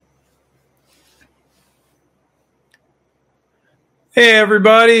Hey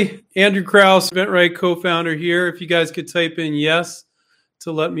everybody, Andrew Krause, Inventor co-founder here. If you guys could type in yes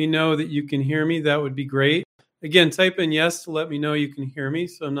to let me know that you can hear me, that would be great. Again, type in yes to let me know you can hear me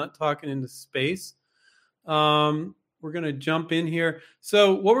so I'm not talking into space. We're going to jump in here.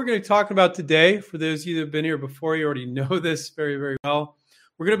 So what we're going to talk about today, for those of you that have been here before, you already know this very, very well.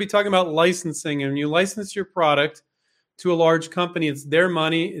 We're going to be talking about licensing. And when you license your product to a large company, it's their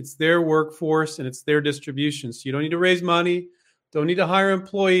money, it's their workforce, and it's their distribution. So you don't need to raise money. Don't need to hire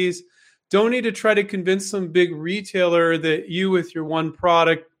employees. Don't need to try to convince some big retailer that you, with your one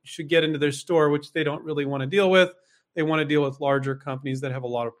product, should get into their store, which they don't really want to deal with. They want to deal with larger companies that have a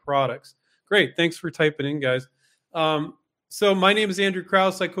lot of products. Great. Thanks for typing in, guys. So my name is Andrew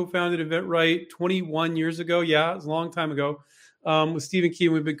Krause. I co-founded Inventor 21 years ago. Yeah, it was a long time ago with Stephen Key.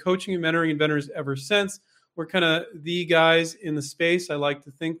 We've been coaching and mentoring inventors ever since. We're kind of the guys in the space. I like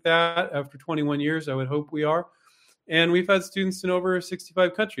to think that after 21 years, I would hope we are. And we've had students in over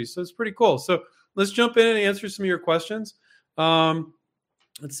 65 countries. So it's pretty cool. So let's jump in and answer some of your questions. Let's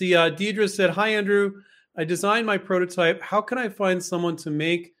see. Deidre said, "Hi, Andrew. I designed my prototype. How can I find someone to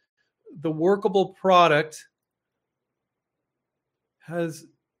make the workable product? Has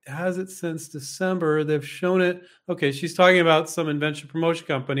it since December. They've shown it." Okay, she's talking about some invention promotion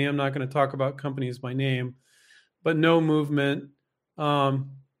company. I'm not going to talk about companies by name, but no movement.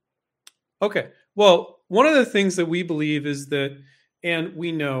 Okay. Well, one of the things that we believe is that, and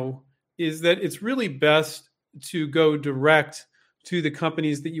we know, is that it's really best to go direct to the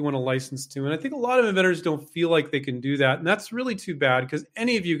companies that you want to license to. And I think a lot of inventors don't feel like they can do that. And that's really too bad, because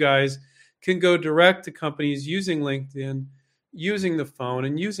any of you guys can go direct to companies using LinkedIn, using the phone,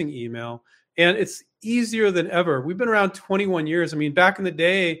 and using email. And it's easier than ever. We've been around 21 years. I mean, back in the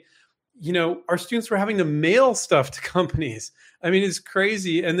day, our students were having to mail stuff to companies. I mean, it's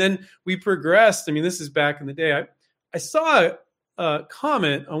crazy. And then we progressed. I mean, this is back in the day. I saw a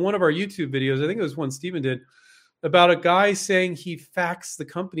comment on one of our YouTube videos. I think it was one Stephen did, about a guy saying he faxed the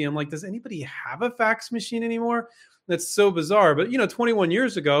company. I'm like, does anybody have a fax machine anymore? That's so bizarre. But 21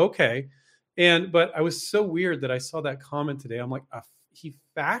 years ago, okay. But I was so weird that I saw that comment today. I'm like, he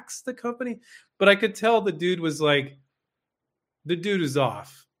faxed the company? But I could tell the dude was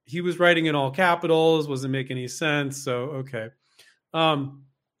off. He was writing in all capitals, wasn't making any sense. So, okay.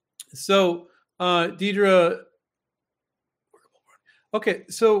 Deidre, okay.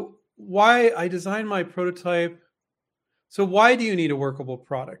 So why I designed my prototype. So why do you need a workable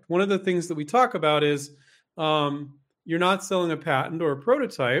product? One of the things that we talk about is you're not selling a patent or a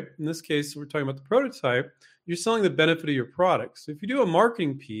prototype. In this case, we're talking about the prototype. You're selling the benefit of your product. So if you do a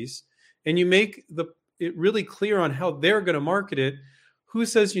marketing piece and you make it really clear on how they're going to market it, who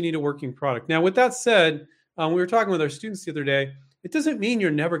says you need a working product? Now, with that said, we were talking with our students the other day. It doesn't mean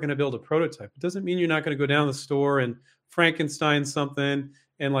you're never going to build a prototype. It doesn't mean you're not going to go down the store and Frankenstein something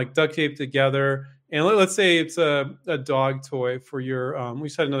and like duct tape together. And let's say it's a dog toy for your, we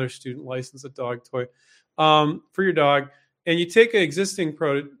just had another student license a dog toy for your dog. And you take an existing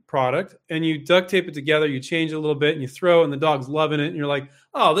product and you duct tape it together, you change it a little bit and you throw it and the dog's loving it. And you're like,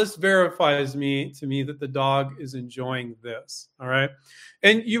 oh, this verifies to me that the dog is enjoying this. All right.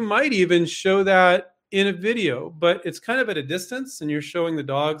 And you might even show that in a video, but it's kind of at a distance and you're showing the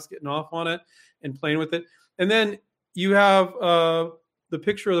dogs getting off on it and playing with it. And then you have the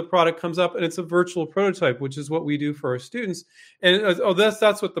picture of the product comes up and it's a virtual prototype, which is what we do for our students. And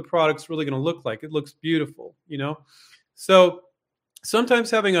that's what the product's really going to look like. It looks beautiful, So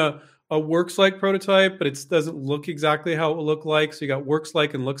sometimes having a works like prototype, but it doesn't look exactly how it will look like. So you got works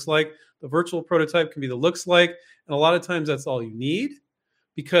like and looks like. The virtual prototype can be the looks like. And a lot of times that's all you need,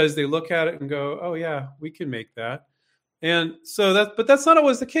 because they look at it and go, oh yeah, we can make that. And so but that's not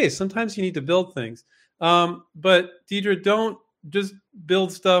always the case. Sometimes you need to build things. But Deidre, don't just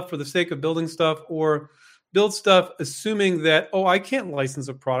build stuff for the sake of building stuff, or build stuff assuming that, oh, I can't license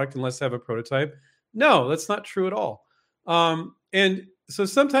a product unless I have a prototype. No, that's not true at all. And so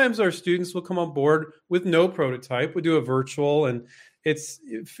sometimes our students will come on board with no prototype. We do a virtual and it's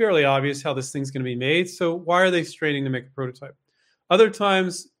fairly obvious how this thing's going to be made. So why are they straining to make a prototype? Other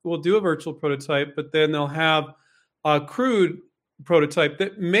times we'll do a virtual prototype, but then they'll have a crude prototype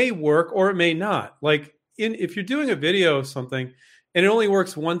that may work or it may not. Like if you're doing a video of something and it only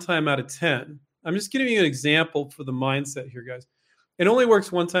works one time out of 10, I'm just giving you an example for the mindset here, guys. It only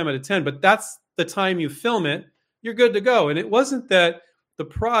works one time out of 10, but that's the time you film it, you're good to go. And it wasn't that the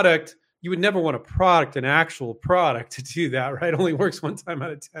product, you would never want an actual product to do that, right? It only works one time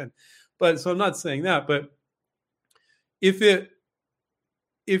out of 10. So I'm not saying that, but if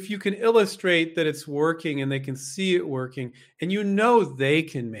if you can illustrate that it's working and they can see it working and you know they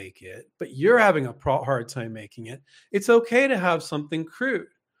can make it, but you're having a hard time making it, it's okay to have something crude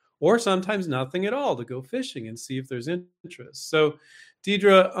or sometimes nothing at all to go fishing and see if there's interest. So,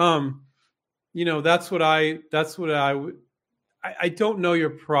 Deidre, that's what I would. I don't know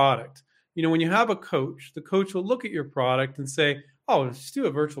your product. When you have a coach, the coach will look at your product and say, "Oh, let's do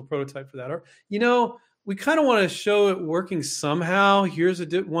a virtual prototype for that." Or, we kind of want to show it working somehow. Here's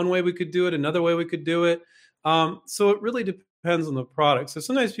one way we could do it, another way we could do it. So it really depends on the product. So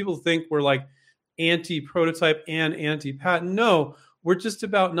sometimes people think we're like anti-prototype and anti-patent. No, we're just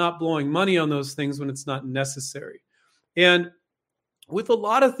about not blowing money on those things when it's not necessary. And with a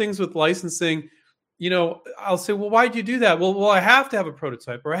lot of things with licensing, I'll say, well, why'd you do that? Well, I have to have a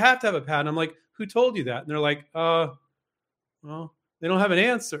prototype or I have to have a patent. I'm like, who told you that? And they're like, well, they don't have an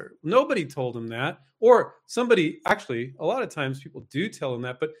answer. Nobody told them that. Or somebody, actually, a lot of times people do tell them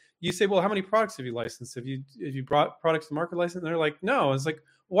that, but you say, well, how many products have you licensed? Have you brought products to market license? And they're like, no. It's like,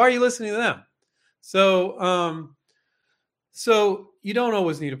 why are you listening to them? So you don't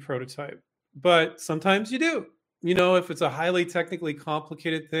always need a prototype, but sometimes you do. If it's a highly technically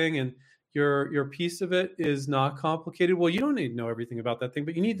complicated thing and your piece of it is not complicated, well, you don't need to know everything about that thing,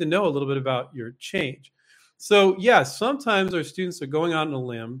 but you need to know a little bit about your change. So yes, sometimes our students are going out on a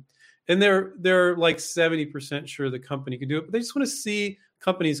limb and they're like 70% sure the company can do it, but they just want to see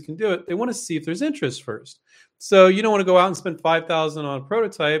companies can do it. They want to see if there's interest first. So you don't want to go out and spend $5,000 on a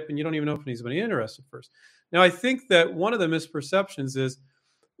prototype and you don't even know if anybody's interested first. Now, I think that one of the misperceptions is,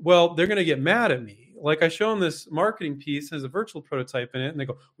 well, they're going to get mad at me. Like I show them this marketing piece has a virtual prototype in it, and they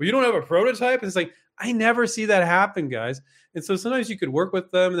go, well, you don't have a prototype? And it's like, I never see that happen, guys. And so sometimes you could work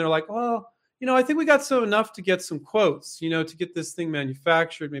with them and they're like, well, I think we got enough to get some quotes, to get this thing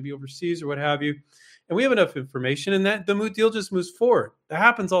manufactured, maybe overseas or what have you. And we have enough information and that the deal just moves forward. That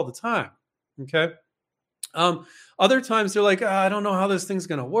happens all the time. Okay. Other times they're like, I don't know how this thing's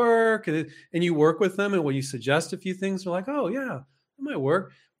going to work. And you work with them. And when you suggest a few things, they're like, oh yeah, it might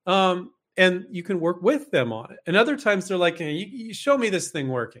work. And you can work with them on it. And other times they're like, hey, you show me this thing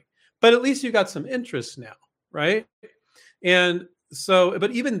working, but at least you got some interest now. Right. And so,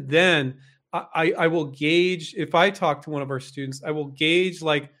 but even then I will gauge, if I talk to one of our students, I will gauge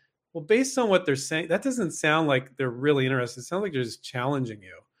like, well, based on what they're saying, that doesn't sound like they're really interested. It sounds like they're just challenging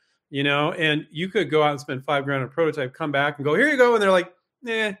you, and you could go out and spend $5,000 on a prototype, come back and go, here you go. And they're like,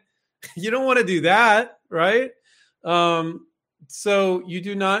 you don't want to do that. Right. So you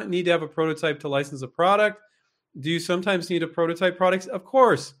do not need to have a prototype to license a product. Do you sometimes need a prototype product? Of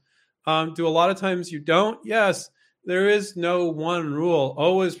course. Do a lot of times you don't? Yes. There is no one rule.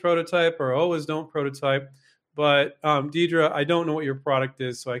 Always prototype or always don't prototype. But Deidre, I don't know what your product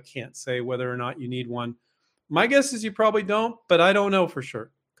is, so I can't say whether or not you need one. My guess is you probably don't, but I don't know for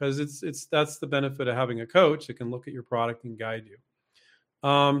sure because that's the benefit of having a coach that can look at your product and guide you.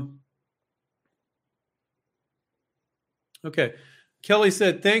 Okay. Kelly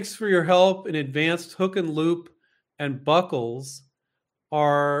said, thanks for your help in advanced hook and loop and buckles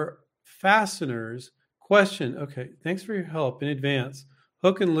are fasteners. Question. Okay. Thanks for your help in advance.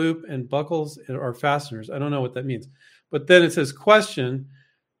 Hook and loop and buckles are fasteners. I don't know what that means. But then it says, question,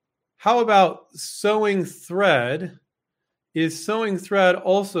 how about sewing thread? Is sewing thread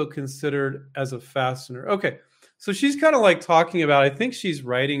also considered as a fastener? Okay. So she's kind of like talking about, I think she's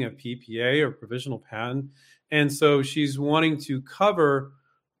writing a PPA or provisional patent. And so she's wanting to cover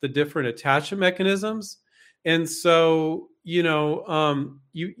the different attachment mechanisms. And so, I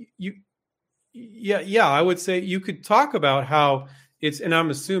would say you could talk about how it's, and I'm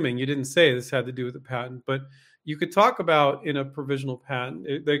assuming you didn't say this had to do with the patent, but you could talk about in a provisional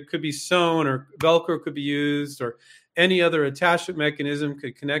patent, they could be sewn or Velcro could be used or any other attachment mechanism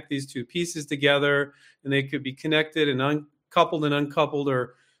could connect these two pieces together and they could be connected and uncoupled and uncoupled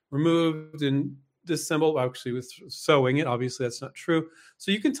or removed and disassembled. Actually, with sewing it, obviously that's not true. So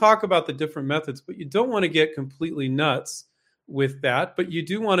you can talk about the different methods, but you don't want to get completely nuts with that. But you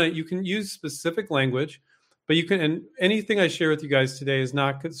do want to, you can use specific language, but you can, and anything I share with you guys today should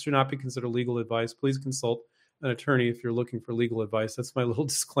not be considered legal advice. Please consult an attorney if you're looking for legal advice. That's my little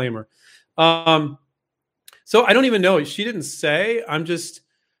disclaimer. So I don't even know. She didn't say.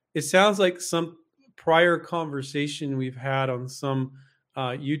 It sounds like some prior conversation we've had on some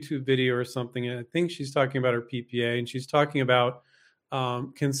YouTube video or something. And I think she's talking about her PPA and she's talking about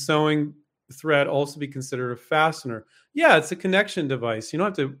can sewing thread also be considered a fastener? Yeah, it's a connection device. You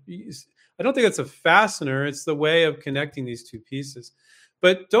don't have to I don't think it's a fastener. It's the way of connecting these two pieces.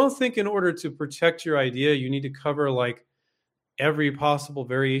 But don't think in order to protect your idea, you need to cover like every possible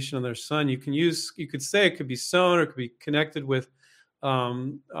variation on their sun. You could say it could be sewn or it could be connected with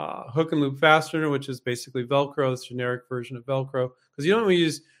hook and loop fastener, which is basically Velcro, it's a generic version of Velcro, because you don't want to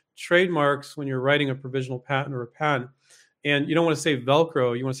use trademarks when you're writing a provisional patent or a patent. And you don't want to say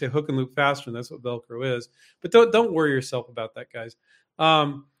Velcro, you want to say hook and loop fastener. That's what Velcro is. But don't worry yourself about that, guys.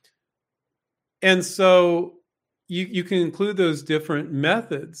 And so you can include those different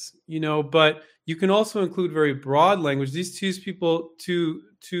methods, but you can also include very broad language. These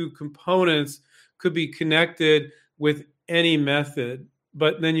two components could be connected with any method,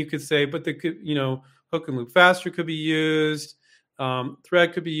 but then you could say, but the hook and loop fastener could be used,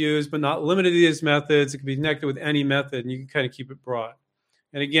 thread could be used, but not limited to these methods. It could be connected with any method, and you can kind of keep it broad.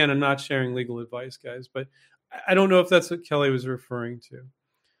 And again, I'm not sharing legal advice, guys, but I don't know if that's what Kelly was referring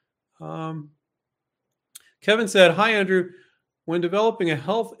to. Kevin said, "Hi, Andrew. When developing a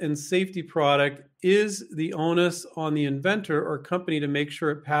health and safety product, is the onus on the inventor or company to make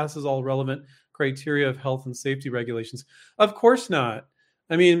sure it passes all relevant criteria of health and safety regulations?" Of course not.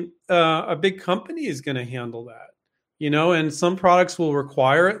 I mean, a big company is going to handle that, and some products will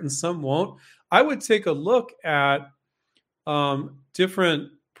require it and some won't. I would take a look at different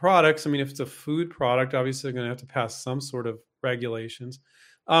products. I mean, if it's a food product, obviously they're going to have to pass some sort of regulations.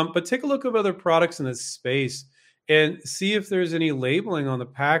 But take a look at other products in this space and see if there's any labeling on the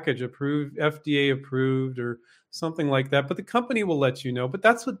package, approved, FDA approved, or something like that. But the company will let you know. But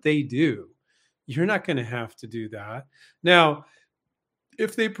that's what they do. You're not going to have to do that. Now,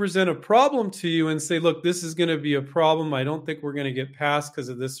 if they present a problem to you and say, look, this is going to be a problem, I don't think we're going to get past because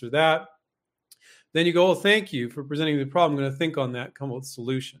of this or that, then you go, oh, thank you for presenting the problem. I'm going to think on that, come up with a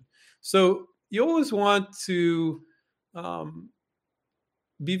solution. So you always want to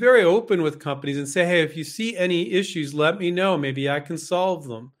be very open with companies and say, hey, if you see any issues, let me know. Maybe I can solve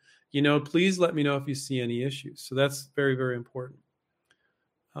them. Please let me know if you see any issues. So that's very, very important.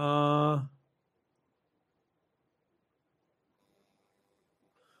 Oh,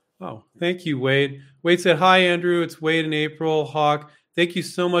 thank you, Wade. Wade said, hi, Andrew. It's Wade and April Hawk. Thank you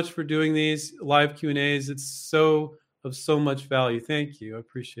so much for doing these live Q&As. It's of so much value. Thank you. I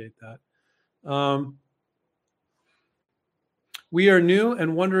appreciate that. We are new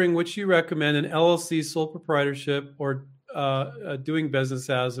and wondering which you recommend, an LLC, sole proprietorship, or doing business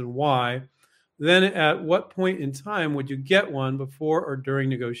as, and why. Then at what point in time would you get one, before or during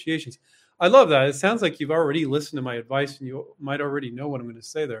negotiations? I love that. It sounds like you've already listened to my advice and you might already know what I'm going to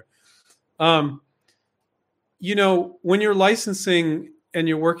say there. When you're licensing and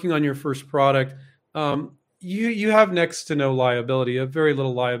you're working on your first product, you have next to no liability, a very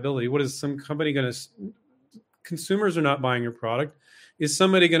little liability. What is some company going to... Consumers are not buying your product. Is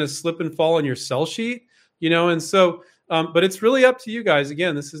somebody going to slip and fall on your sell sheet? And so, but it's really up to you guys.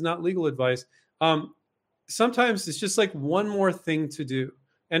 Again, this is not legal advice. Sometimes it's just like one more thing to do.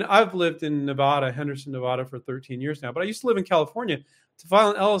 And I've lived in Nevada, Henderson, Nevada for 13 years now, but I used to live in California. To file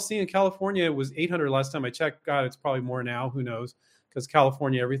an LLC in California was $800 last time I checked. God, it's probably more now. Who knows? Because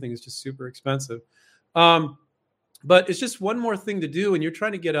California, everything is just super expensive. But it's just one more thing to do, and you're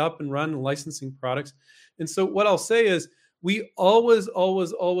trying to get up and run licensing products. And so what I'll say is we always,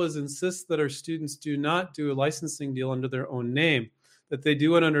 always, always insist that our students do not do a licensing deal under their own name, that they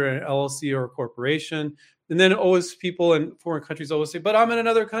do it under an LLC or a corporation. And then always people in foreign countries always say, but I'm in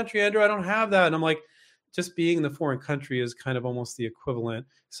another country, Andrew, I don't have that. And I'm like, just being in the foreign country is kind of almost the equivalent.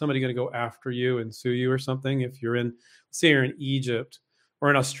 Somebody going to go after you and sue you or something. If you're say you're in Egypt or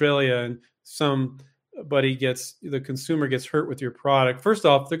in Australia and the consumer gets hurt with your product. First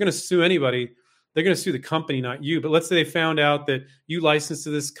off, they're going to sue anybody. They're going to sue the company, not you. But let's say they found out that you licensed to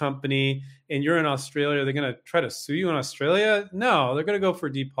this company and you're in Australia. They're going to try to sue you in Australia? No, they're going to go for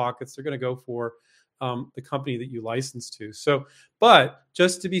deep pockets. They're going to go for the company that you licensed to. So, but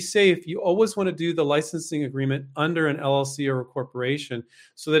just to be safe, you always want to do the licensing agreement under an LLC or a corporation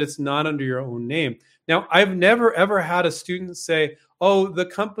so that it's not under your own name. Now, I've never, ever had a student say, oh, the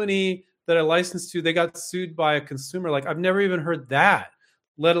company that I licensed to, they got sued by a consumer. Like, I've never even heard that,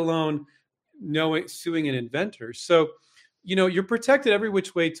 let alone suing an inventor. So, you're protected every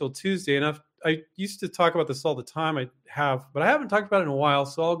which way till Tuesday. And I used to talk about this all the time. But I haven't talked about it in a while,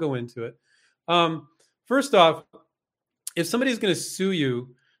 so I'll go into it. First off, if somebody's going to sue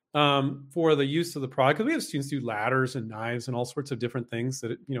you for the use of the product, because we have students do ladders and knives and all sorts of different things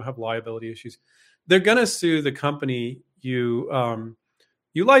that have liability issues, they're going to sue the company you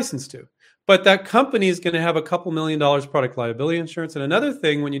license to. But that company is going to have a couple $1 million product liability insurance. And another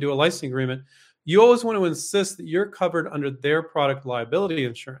thing, when you do a licensing agreement, you always want to insist that you're covered under their product liability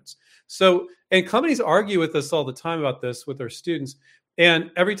insurance. So, and companies argue with us all the time about this with their students.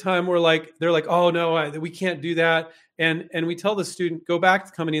 And every time they're like, oh no, we can't do that. And we tell the student, go back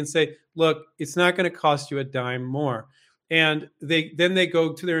to the company and say, look, it's not going to cost you a dime more. And they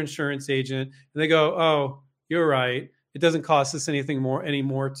go to their insurance agent and they go, oh, you're right. It doesn't cost us anything more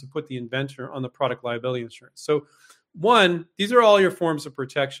anymore to put the inventor on the product liability insurance. So one, these are all your forms of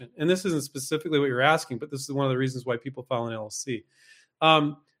protection. And this isn't specifically what you're asking, but this is one of the reasons why people file an LLC.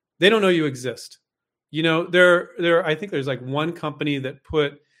 They don't know you exist. I think there's like one company that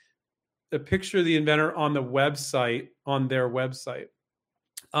put a picture of the inventor on the website, on their website.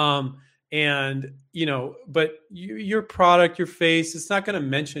 But your product, your face, it's not going to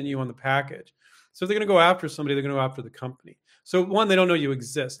mention you on the package. So if they're going to go after somebody, they're going to go after the company. So one, they don't know you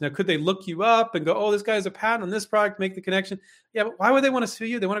exist. Now, could they look you up and go, oh, this guy has a patent on this product, make the connection? Yeah, but why would they want to sue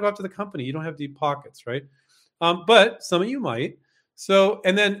you? They want to go after the company. You don't have deep pockets, right? But some of you might. So,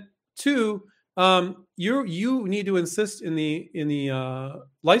 and then two, you need to insist in the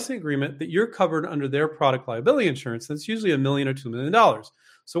licensing agreement that you're covered under their product liability insurance. That's usually $1 million or $2 million.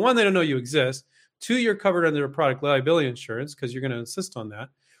 So one, they don't know you exist. Two, you're covered under a product liability insurance because you're going to insist on that.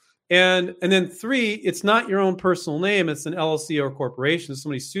 And then three, it's not your own personal name. It's an LLC or corporation. If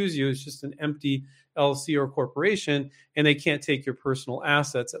somebody sues you, it's just an empty LLC or corporation, and they can't take your personal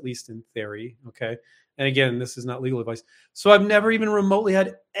assets, at least in theory. Okay. And again, this is not legal advice. So I've never even remotely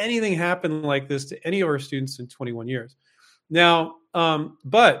had anything happen like this to any of our students in 21 years. Now,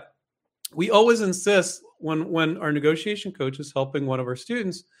 but we always insist when our negotiation coach is helping one of our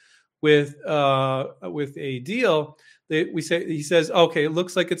students with a deal, he says, okay, it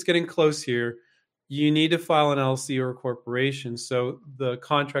looks like it's getting close here. You need to file an LLC or a corporation. So the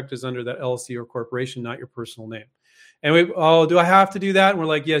contract is under that LLC or corporation, not your personal name. And do I have to do that? And we're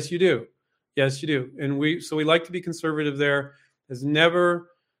like, yes, you do. Yes, you do. And we like to be conservative there. None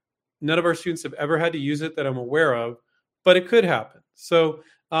of our students have ever had to use it that I'm aware of, but it could happen. So,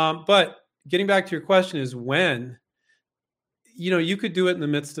 but getting back to your question is when, you could do it in the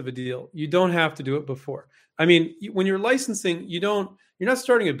midst of a deal. You don't have to do it before. I mean, when you're licensing, you're not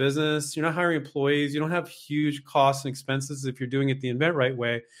starting a business. You're not hiring employees. You don't have huge costs and expenses if you're doing it the Invent Right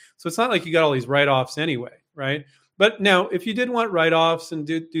way. So it's not like you got all these write-offs anyway, right? But now, if you did want write-offs and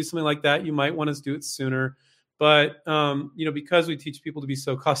do something like that, you might want to do it sooner. But because we teach people to be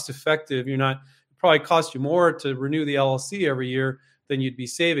so cost-effective, it probably costs you more to renew the LLC every year than you'd be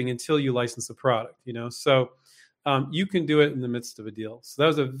saving until you license a product. So you can do it in the midst of a deal. So that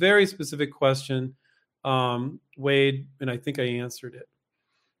was a very specific question, Wade, and I think I answered it.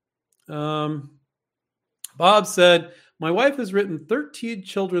 Bob said, my wife has written 13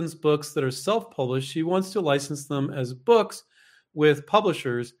 children's books that are self-published. She wants to license them as books with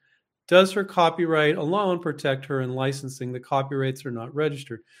publishers. Does her copyright alone protect her in licensing? The copyrights are not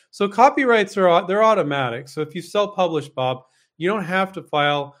registered. So copyrights they're automatic. So if you self-publish, Bob, you don't have to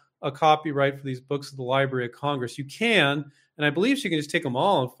file a copyright for these books at the Library of Congress. You can, and I believe she can just take them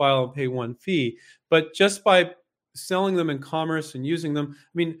all and file and pay one fee. But just by selling them in commerce and using them,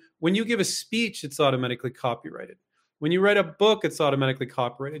 I mean, when you give a speech, it's automatically copyrighted. When you write a book, it's automatically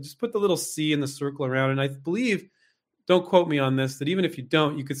copyrighted. Just put the little C in the circle around. And I believe, don't quote me on this, that even if you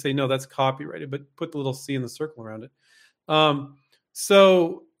don't, you could say, no, that's copyrighted, but put the little C in the circle around it.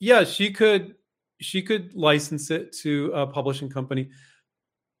 So yeah, she could license it to a publishing company.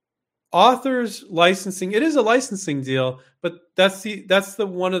 Authors licensing, it is a licensing deal, but that's the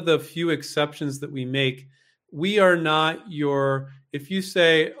one of the few exceptions that we make. We are not if you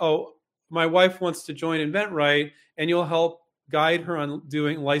say, oh, my wife wants to join Invent Right, and you'll help guide her on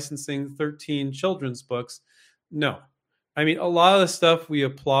licensing 13 children's books. No. I mean, a lot of the stuff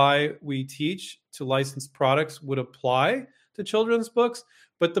we teach to license products would apply to children's books,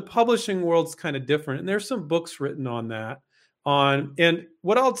 but the publishing world's kind of different. And there's some books written on that. And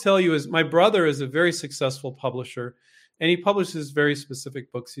what I'll tell you is my brother is a very successful publisher, and he publishes very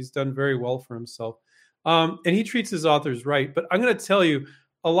specific books. He's done very well for himself. And he treats his authors right. But I'm going to tell you,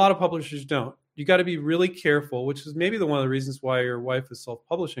 a lot of publishers don't. You got to be really careful, which is maybe one of the reasons why your wife is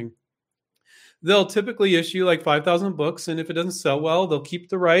self-publishing. They'll typically issue like 5,000 books, and if it doesn't sell well, they'll keep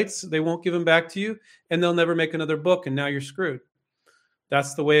the rights. They won't give them back to you, and they'll never make another book, and now you're screwed.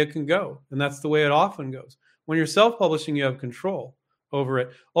 That's the way it can go, and that's the way it often goes. When you're self-publishing, you have control over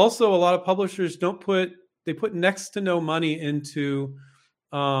it. Also, a lot of publishers put next to no money into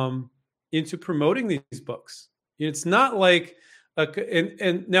promoting these books. It's not like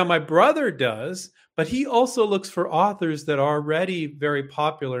and now my brother does, but he also looks for authors that are already very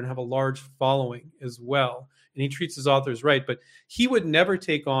popular and have a large following as well. And he treats his authors right, but he would never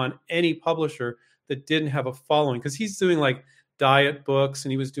take on any publisher that didn't have a following, because he's doing like diet books,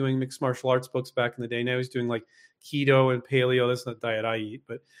 and he was doing mixed martial arts books back in the day. Now he's doing like keto and paleo. That's not diet I eat,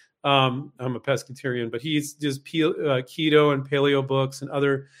 but I'm a pescatarian. But he's just keto and paleo books and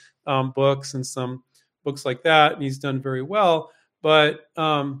other books and some books like that, and he's done very well. But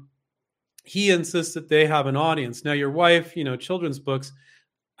he insists that they have an audience. Now, your wife, children's books,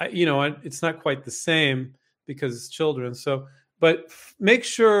 it's not quite the same because it's children. So, but make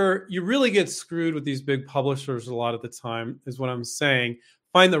sure you really get screwed with these big publishers a lot of the time, is what I'm saying.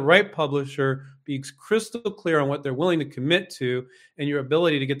 Find the right publisher, be crystal clear on what they're willing to commit to and your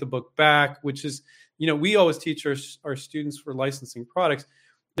ability to get the book back, which is, we always teach our students for licensing products.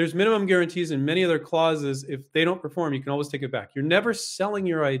 There's minimum guarantees and many other clauses. If they don't perform, you can always take it back. You're never selling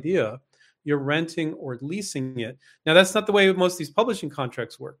your idea. You're renting or leasing it. Now, that's not the way most of these publishing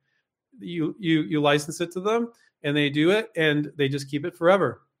contracts work. You license it to them, and they do it, and they just keep it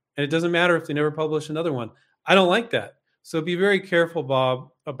forever. And it doesn't matter if they never publish another one. I don't like that. So be very careful,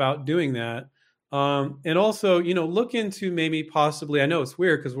 Bob, about doing that. And also, look into maybe possibly, I know it's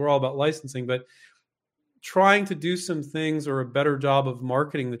weird because we're all about licensing, but trying to do some things or a better job of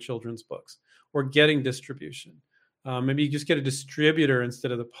marketing the children's books or getting distribution. Maybe you just get a distributor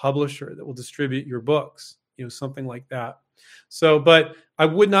instead of the publisher that will distribute your books, something like that. So, but I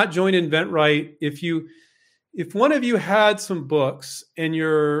would not join InventRight if one of you had some books and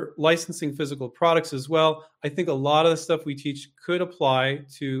you're licensing physical products as well. I think a lot of the stuff we teach could apply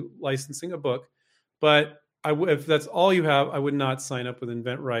to licensing a book, but if that's all you have, I would not sign up with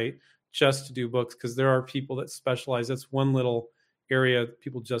InventRight just to do books, because there are people that specialize. That's one little area.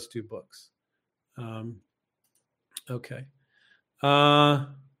 People just do books. Okay.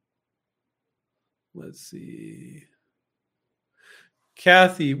 Let's see.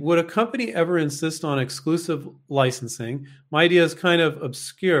 Kathy, would a company ever insist on exclusive licensing? My idea is kind of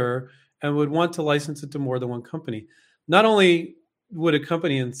obscure and would want to license it to more than one company. Not only would a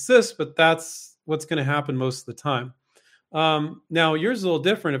company insist, but that's what's going to happen most of the time. Now, yours is a little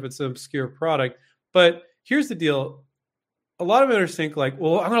different if it's an obscure product, but here's the deal. A lot of vendors think like,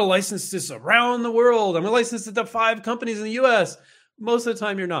 well, I'm going to license this around the world. I'm going to license it to 5 companies in the US. Most of the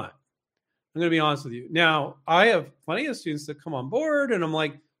time, you're not. I'm going to be honest with you. Now, I have plenty of students that come on board, and I'm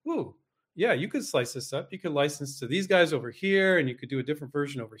like, ooh, yeah, you could slice this up. You could license to these guys over here, and you could do a different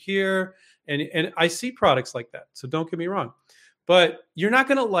version over here. And I see products like that, so don't get me wrong. But you're not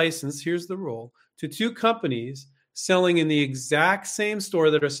going to license, here's the rule, to 2 companies selling in the exact same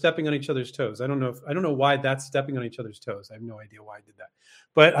store that are stepping on each other's toes. I don't know why that's stepping on each other's toes. I have no idea why I did that.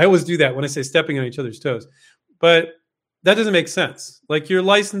 But I always do that when I say stepping on each other's toes. But that doesn't make sense. Like you're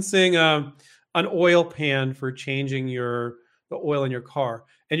licensing an oil pan for changing the oil in your car,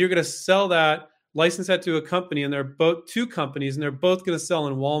 and you're going to sell that, license that to a company, and they're both 2 companies, and they're both going to sell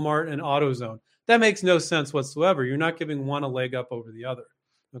in Walmart and AutoZone. That makes no sense whatsoever. You're not giving one a leg up over the other.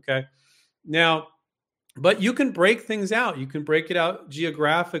 Okay. Now, but you can break things out. You can break it out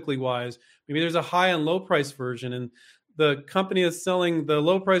geographically wise. Maybe there's a high and low price version, and the company that's selling the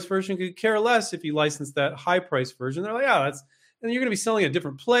low price version could care less if you license that high price version. They're like, and you're going to be selling a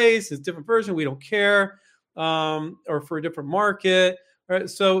different place, it's a different version. We don't care, or for a different market. Right?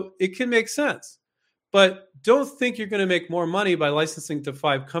 So it can make sense, but don't think you're going to make more money by licensing to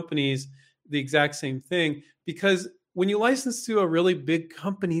 5 companies the exact same thing, because when you license to a really big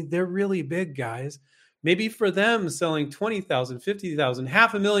company, they're really big, guys. Maybe for them, selling 20,000, 50,000,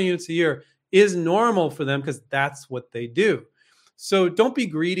 500,000 units a year is normal for them because that's what they do. So don't be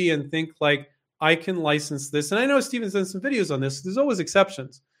greedy and think like, I can license this. And I know Steven's done some videos on this. There's always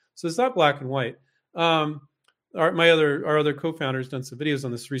exceptions. So it's not black and white. Our other co-founder's done some videos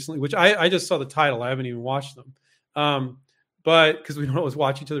on this recently, which I just saw the title. I haven't even watched them. But because we don't always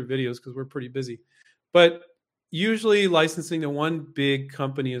watch each other's videos because we're pretty busy. But usually licensing to one big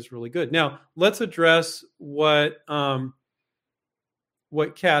company is really good. Now, let's address what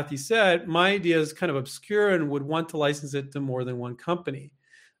Kathy said. My idea is kind of obscure and would want to license it to more than one company.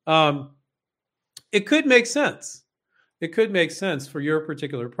 It could make sense. It could make sense for your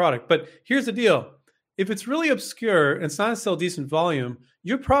particular product. But here's the deal. If it's really obscure and it's not to sell decent volume,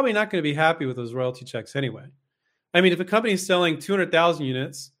 you're probably not going to be happy with those royalty checks anyway. I mean, if a company is selling 200,000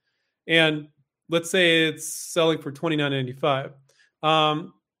 units and let's say it's selling for $29.95,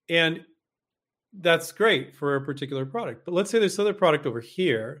 and that's great for a particular product. But let's say there's other product over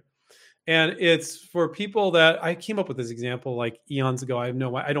here, and it's for people that I came up with this example like eons ago. I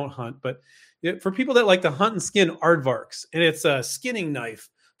don't hunt, but for people that like to hunt and skin aardvarks, and it's a skinning knife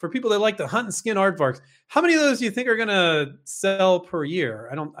for people that like to hunt and skin aardvarks. How many of those do you think are going to sell per year?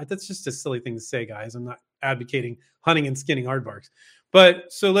 That's just a silly thing to say, guys. I'm not advocating hunting and skinning aardvarks.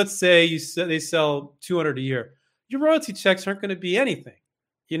 But so let's say they sell 200 a year. Your royalty checks aren't going to be anything.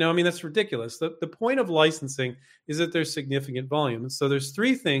 That's ridiculous. The point of licensing is that there's significant volume. And so there's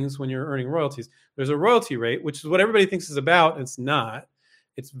 3 things when you're earning royalties. There's a royalty rate, which is what everybody thinks is about. It's not.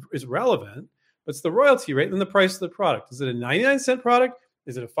 It's relevant. It's the royalty rate and then the price of the product. Is it a 99-cent product?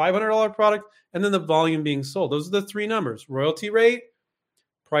 Is it a $500 product? And then the volume being sold. Those are the three numbers: royalty rate,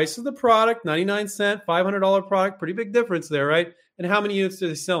 price of the product, 99-cent, $500 product, pretty big difference there, right? And how many units are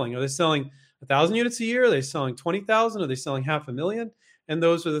they selling? Are they selling 1,000 units a year? Are they selling 20,000? Are they selling 500,000? And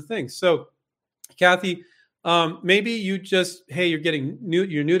those are the things. So, Kathy, maybe you just, hey, you're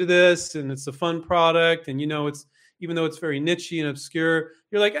new to this, and it's a fun product, and it's, even though it's very niche and obscure,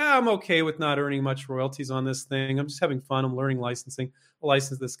 you're like, I'm okay with not earning much royalties on this thing. I'm just having fun. I'm learning licensing. I'll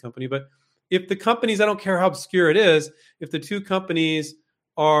license this company. But if the companies, I don't care how obscure it is, if the two companies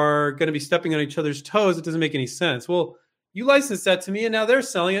are going to be stepping on each other's toes, it doesn't make any sense. Well, you licensed that to me, and now they're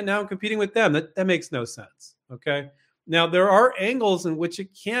selling it. Now I'm competing with them. That makes no sense. Okay. Now there are angles in which it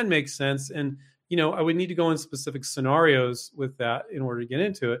can make sense, and I would need to go in specific scenarios with that in order to get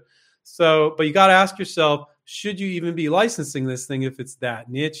into it. So, but you got to ask yourself, should you even be licensing this thing if it's that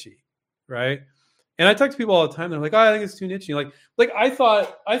nichey, right? And I talk to people all the time. They're like, I think it's too nichey. Like I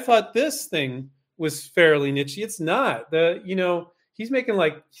thought this thing was fairly nichey. It's not. He's making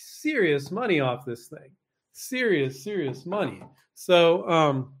like serious money off this thing. Serious money.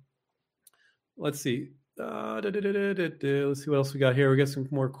 So, let's see. Let's see what else we got here. We got some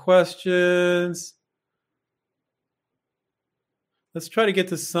more questions. Let's try to get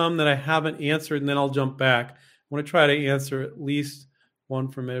to some that I haven't answered, and then I'll jump back. I want to try to answer at least one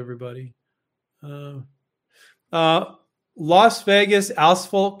from everybody. Las Vegas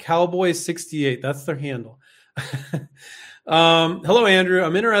Asphalt Cowboys 68. That's their handle. Hello, Andrew.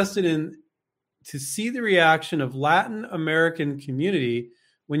 I'm interested to see the reaction of Latin American community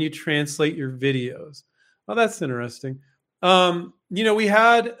when you translate your videos. Oh, that's interesting. We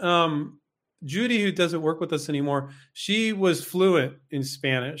had Judy, who doesn't work with us anymore. She was fluent in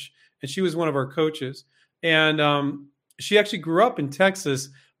Spanish, and she was one of our coaches. And she actually grew up in Texas,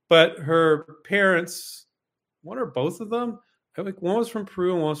 but her parents, one or both of them, I think one was from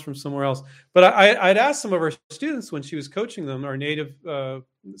Peru and one was from somewhere else. But I'd asked some of our students when she was coaching them, our native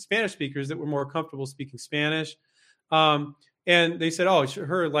Spanish speakers that were more comfortable speaking Spanish. And they said,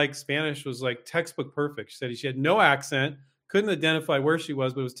 her Spanish was like textbook perfect. She said she had no accent, couldn't identify where she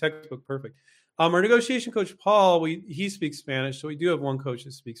was, but it was textbook perfect. Our negotiation coach, Paul, he speaks Spanish. So we do have one coach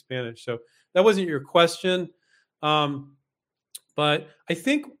that speaks Spanish. So that wasn't your question. But I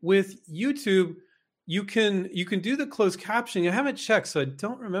think with YouTube, you can do the closed captioning. I haven't checked, so I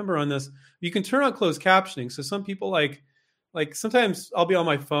don't remember on this. You can turn on closed captioning. So some people like sometimes I'll be on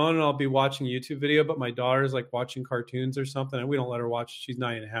my phone and I'll be watching a YouTube video, but my daughter's like watching cartoons or something, and we don't let her watch. She's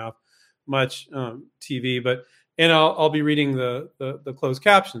 9.5, much TV, and I'll be reading the closed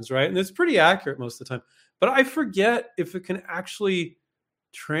captions, right? And it's pretty accurate most of the time. But I forget if it can actually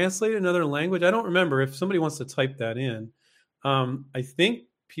translate another language. I don't remember. If somebody wants to type that in, I think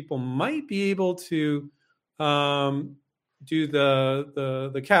people might be able to do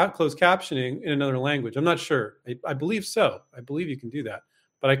the closed captioning in another language. I'm not sure. I believe so. I believe you can do that,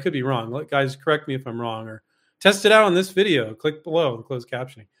 but I could be wrong. Guys, correct me if I'm wrong, or test it out on this video. Click below the closed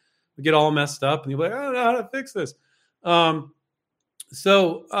captioning. We get all messed up, and you'll be like, I don't know how to fix this.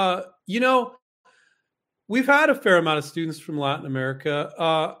 We've had a fair amount of students from Latin America.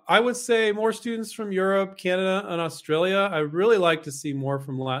 I would say more students from Europe, Canada, and Australia. I really like to see more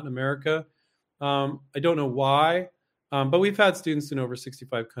from Latin America. I don't know why, but we've had students in over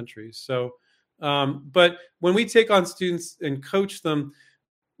 65 countries. So, but when we take on students and coach them,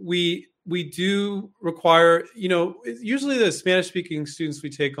 we do require, usually the Spanish-speaking students we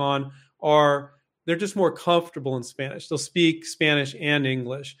take on they're just more comfortable in Spanish. They'll speak Spanish and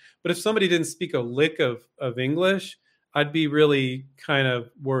English. But if somebody didn't speak a lick of English, I'd be really kind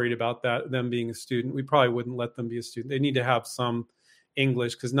of worried about them being a student. We probably wouldn't let them be a student. They need to have some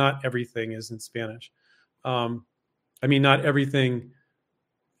English because not everything is in Spanish. Not everything,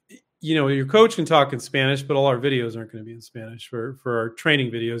 your coach can talk in Spanish, but all our videos aren't going to be in Spanish for our training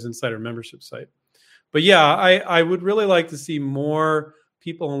videos inside our membership site. But yeah, I would really like to see more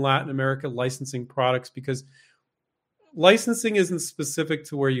people in Latin America licensing products, because licensing isn't specific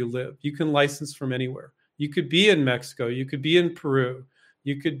to where you live. You can license from anywhere. You could be in Mexico. You could be in Peru.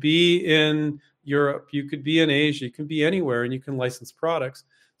 You could be in Europe. You could be in Asia. You can be anywhere, and you can license products.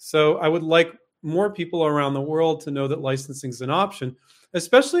 So I would like more people around the world to know that licensing is an option,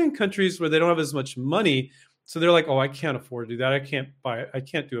 especially in countries where they don't have as much money. So they're like, I can't afford to do that. I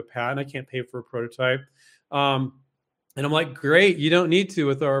can't do a patent. I can't pay for a prototype. And I'm like, great, you don't need to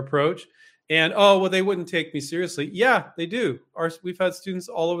with our approach. And, they wouldn't take me seriously. Yeah, they do. We've had students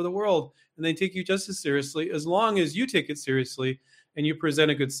all over the world, and they take you just as seriously as long as you take it seriously and you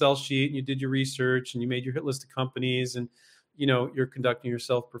present a good sell sheet and you did your research and you made your hit list of companies and you're conducting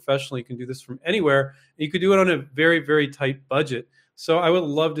yourself professionally. You can do this from anywhere. And you could do it on a very, very tight budget. So I would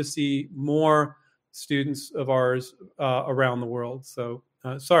love to see more students of ours around the world. So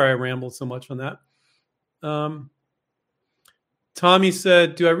sorry I rambled so much on that. Tommy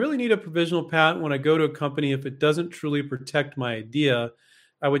said, do I really need a provisional patent when I go to a company if it doesn't truly protect my idea?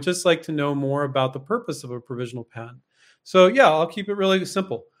 I would just like to know more about the purpose of a provisional patent. So yeah, I'll keep it really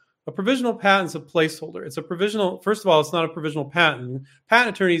simple. A provisional patent is a placeholder. It's a provisional. First of all, it's not a provisional patent.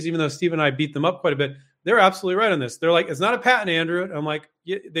 Patent attorneys, even though Steve and I beat them up quite a bit, they're absolutely right on this. They're like, it's not a patent, Andrew. I'm like,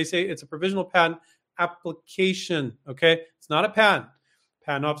 yeah, they say it's a provisional patent application. Okay. It's not a patent.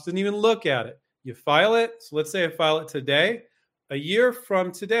 Patent office didn't even look at it. You file it. So let's say I file it today. A year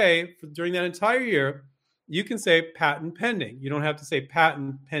from today, during that entire year, you can say patent pending. You don't have to say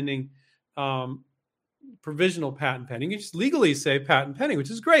patent pending, provisional patent pending. You just legally say patent pending,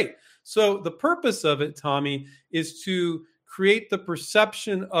 which is great. So the purpose of it, Tommy, is to create the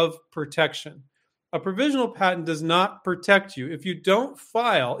perception of protection. A provisional patent does not protect you. If you don't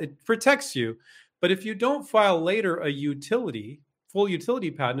file, it protects you. But if you don't file later a full utility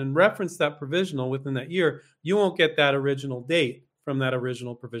patent and reference that provisional within that year, you won't get that original date from that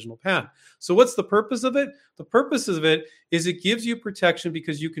original provisional patent. So what's the purpose of it? The purpose of it is it gives you protection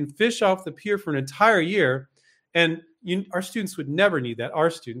because you can fish off the pier for an entire year. And our students would never need that, our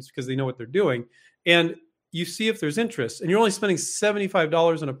students, because they know what they're doing. And you see if there's interest. And you're only spending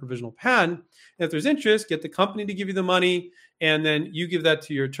 $75 on a provisional patent. And if there's interest, get the company to give you the money. And then you give that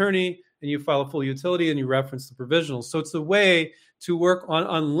to your attorney and you file a full utility and you reference the provisional. So it's a way to work on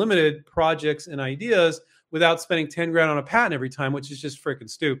unlimited projects and ideas without spending 10 grand on a patent every time, which is just freaking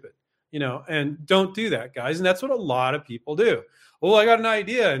stupid, and don't do that, guys. And that's what a lot of people do. Oh, I got an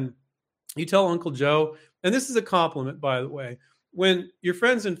idea. And you tell Uncle Joe, and this is a compliment, by the way, when your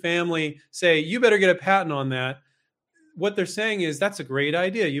friends and family say, you better get a patent on that, what they're saying is, that's a great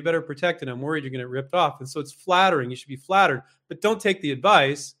idea. You better protect it. I'm worried you're going to get ripped off. And so it's flattering. You should be flattered, but don't take the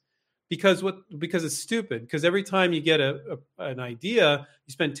advice because it's stupid. Because every time you get an idea,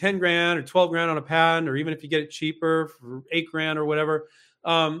 you spend 10 grand or 12 grand on a patent, or even if you get it cheaper for 8 grand or whatever,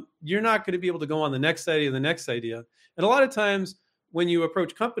 you're not going to be able to go on the next idea and the next idea. And a lot of times when you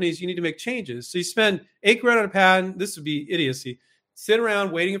approach companies, you need to make changes. So you spend 8 grand on a patent. This would be idiocy. Sit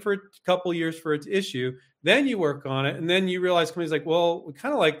around waiting for a couple of years for it to issue. Then you work on it. And then you realize companies like, well, we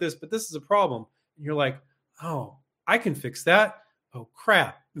kind of like this, but this is a problem. And you're like, oh, I can fix that. Oh,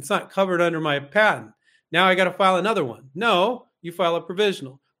 crap. It's not covered under my patent. Now I got to file another one. No, you file a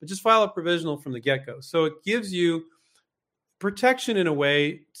provisional, but just file a provisional from the get-go. So it gives you protection in a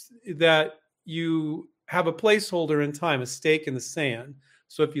way that you have a placeholder in time, a stake in the sand.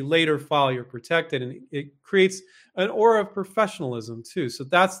 So if you later file, you're protected, and it creates an aura of professionalism too. So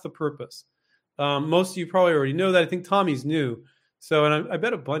that's the purpose. Most of you probably already know that. I think Tommy's new. So, and I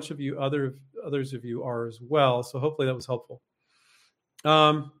bet a bunch of you, others of you are as well. So hopefully that was helpful.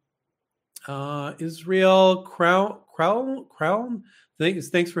 Israel Crown,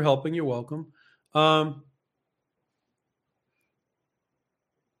 thanks for helping. You're welcome.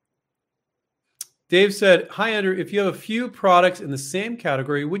 Dave said, hi, Andrew, if you have a few products in the same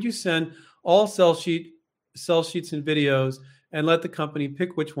category, would you send all sell sheets and videos and let the company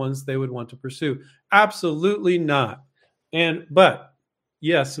pick which ones they would want to pursue? Absolutely not. But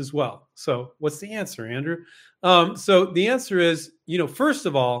yes, as well. So what's the answer, Andrew? So the answer is, first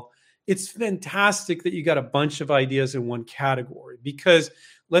of all, it's fantastic that you got a bunch of ideas in one category, because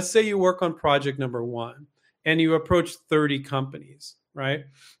let's say you work on project number 1 and you approach 30 companies, right?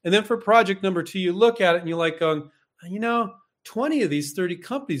 And then for project number 2, you look at it and you're like, 20 of these 30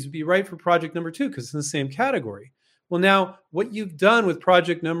 companies would be right for project number 2 because it's in the same category. Well, now what you've done with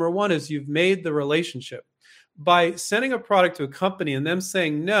project number 1 is you've made the relationship. By sending a product to a company and them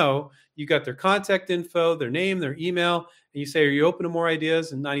saying no, you got their contact info, their name, their email, and you say, are you open to more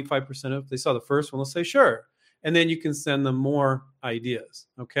ideas? And 95% of, if they saw the first one, they'll say, sure. And then you can send them more ideas,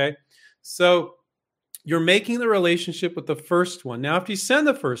 okay? So you're making the relationship with the first one. Now, if you send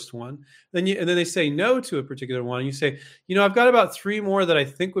the first one, and then they say no to a particular one, and you say, I've got about 3 more that I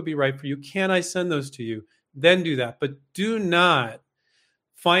think would be right for you. Can I send those to you? Then do that. But do not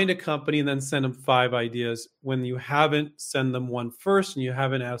find a company and then send them 5 ideas when you haven't sent them one first and you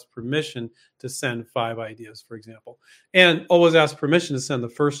haven't asked permission to send 5 ideas, for example. And always ask permission to send the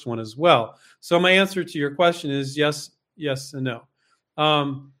first one as well. So my answer to your question is yes, and no.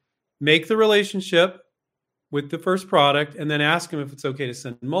 Make the relationship with the first product and then ask them if it's okay to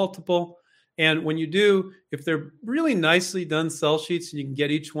send multiple. And when you do, if they're really nicely done sell sheets and you can get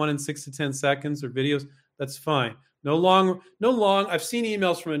each one in 6 to 10 seconds or videos, that's fine. No long. I've seen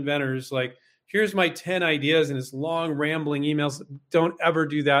emails from inventors like, here's my 10 ideas and it's long rambling emails. Don't ever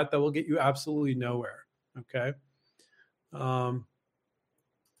do that. That will get you absolutely nowhere. Okay. All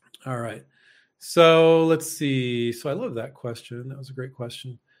right. So let's see. So I love that question. That was a great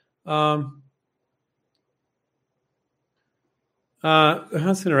question. That's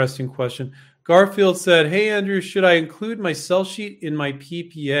an interesting question. Garfield said, "Hey, Andrew, should I include my sell sheet in my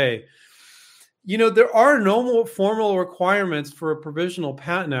PPA?" There are no formal requirements for a provisional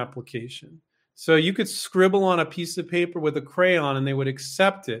patent application. So you could scribble on a piece of paper with a crayon and they would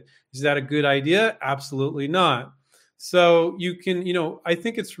accept it. Is that a good idea? Absolutely not. So you can, I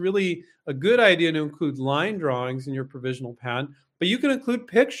think it's really a good idea to include line drawings in your provisional patent, but you can include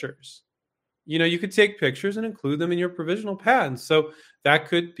pictures. You could take pictures and include them in your provisional patent. So that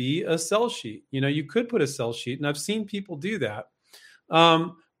could be a sell sheet. You could put a sell sheet, and I've seen people do that.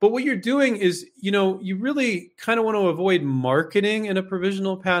 But what you're doing is, you really kind of want to avoid marketing in a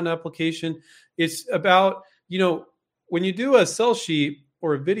provisional patent application. It's about, when you do a sell sheet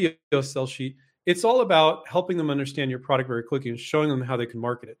or a video sell sheet, it's all about helping them understand your product very quickly and showing them how they can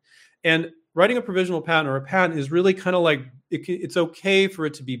market it. And writing a provisional patent or a patent is really kind of like, it's okay for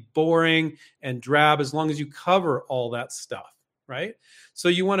it to be boring and drab as long as you cover all that stuff, right? So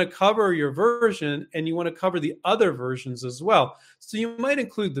you want to cover your version and you want to cover the other versions as well. So you might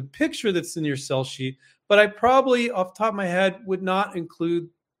include the picture that's in your sell sheet, but I probably, off the top of my head, would not include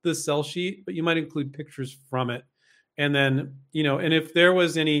the sell sheet, but you might include pictures from it. And then, and if there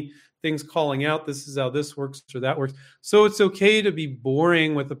was any things calling out, this is how this works or that works. So it's okay to be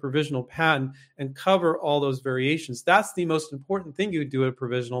boring with a provisional patent and cover all those variations. That's the most important thing you do at a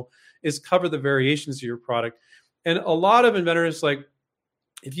provisional, is cover the variations of your product. And a lot of inventors, like,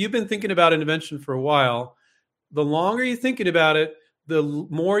 if you've been thinking about an invention for a while, the longer you're thinking about it, the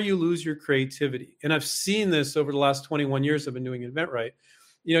more you lose your creativity. And I've seen this over the last 21 years I've been doing InventRight.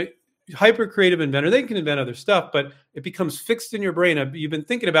 Hyper creative inventor, they can invent other stuff, but it becomes fixed in your brain. You've been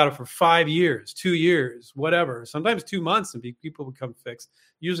thinking about it for 5 years, 2 years, whatever, sometimes 2 months, and people become fixed,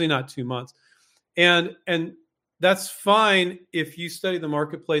 usually not 2 months. And that's fine if you study the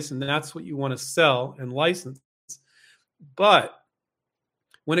marketplace and that's what you want to sell and license. But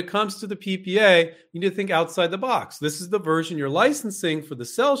when it comes to the PPA, you need to think outside the box. This is the version you're licensing for the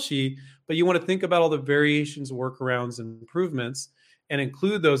sell sheet, but you want to think about all the variations, workarounds, and improvements and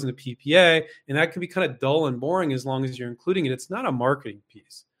include those in the PPA. And that can be kind of dull and boring as long as you're including it. It's not a marketing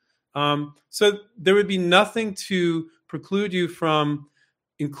piece. So there would be nothing to preclude you from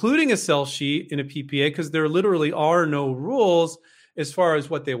including a sell sheet in a PPA, because there literally are no rules as far as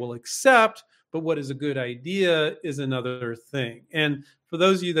what they will accept. But what is a good idea is another thing. And for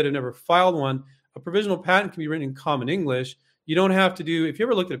those of you that have never filed one, a provisional patent can be written in common English. You don't have to do, if you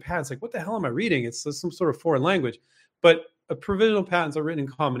ever looked at a patent, it's like, what the hell am I reading? It's some sort of foreign language. But provisional patents are written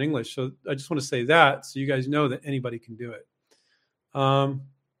in common English. So I just want to say that so you guys know that anybody can do it.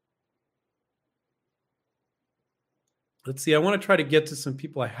 Let's see. I want to try to get to some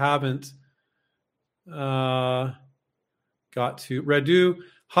people I haven't got to. Radu,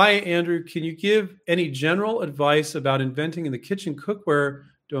 hi, Andrew. Can you give any general advice about inventing in the kitchen cookware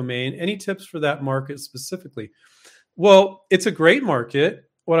domain? Any tips for that market specifically? Well, it's a great market.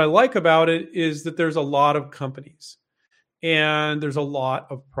 What I like about it is that there's a lot of companies and there's a lot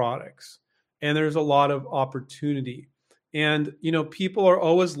of products and there's a lot of opportunity. And, people are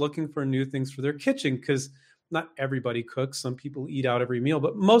always looking for new things for their kitchen because not everybody cooks. Some people eat out every meal,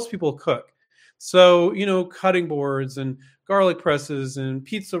 but most people cook. So, cutting boards and garlic presses and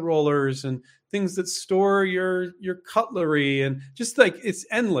pizza rollers and things that store your cutlery, and just like it's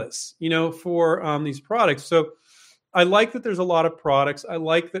endless, for these products. So I like that there's a lot of products. I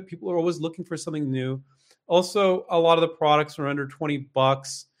like that people are always looking for something new. Also, a lot of the products are under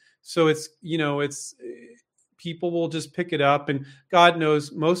 $20. So it's people will just pick it up. And God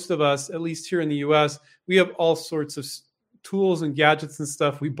knows most of us, at least here in the US, we have all sorts of tools and gadgets and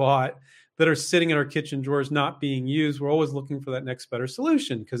stuff we bought that are sitting in our kitchen drawers not being used. We're always looking for that next better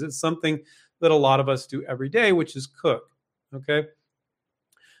solution because it's something that a lot of us do every day, which is cook. Okay.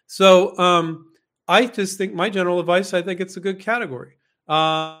 So I just think my general advice, I think it's a good category.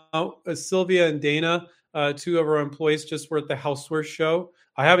 Sylvia and Dana, two of our employees, just were at the Houseware show.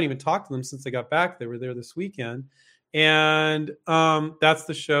 I haven't even talked to them since they got back. They were there this weekend. And that's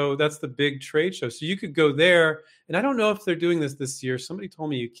the show. That's the big trade show. So you could go there. And I don't know if they're doing this year. Somebody told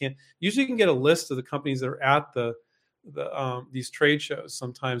me you can't. Usually you can get a list of the companies that are at these trade shows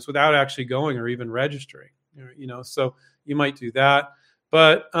sometimes without actually going or even registering. So you might do that.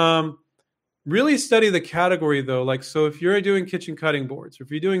 But really study the category, though. Like, so if you're doing kitchen cutting boards, or if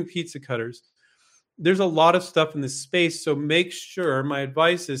you're doing pizza cutters, there's a lot of stuff in this space. So make sure, my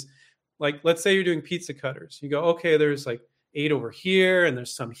advice is, like, let's say you're doing pizza cutters. You go, okay, there's like 8 over here, and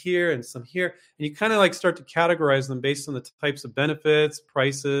there's some here and some here. And you kind of like start to categorize them based on the types of benefits,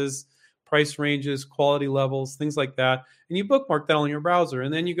 prices, price ranges, quality levels, things like that. And you bookmark that on your browser.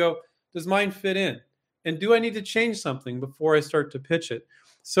 And then you go, does mine fit in? And do I need to change something before I start to pitch it?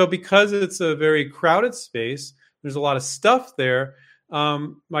 So because it's a very crowded space, there's a lot of stuff there.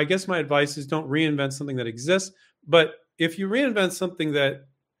 I guess my advice is don't reinvent something that exists. But if you reinvent something that,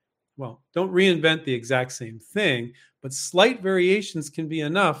 well, don't reinvent the exact same thing, but slight variations can be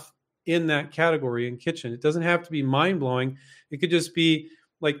enough in that category in kitchen. It doesn't have to be mind-blowing. It could just be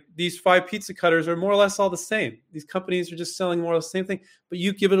like these 5 pizza cutters are more or less all the same. These companies are just selling more or less the same thing, but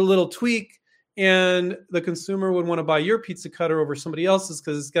you give it a little tweak and the consumer would want to buy your pizza cutter over somebody else's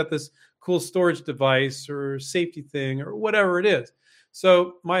because it's got this cool storage device or safety thing or whatever it is.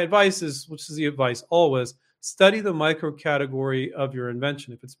 So my advice is, which is the advice always, study the micro category of your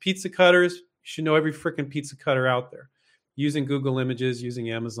invention. If it's pizza cutters, you should know every freaking pizza cutter out there using Google Images, using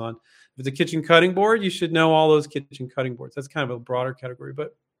Amazon. If it's a kitchen cutting board, you should know all those kitchen cutting boards. That's kind of a broader category,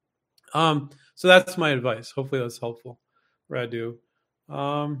 but so that's my advice. Hopefully that's helpful. Radu.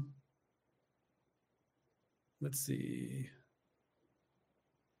 Let's see.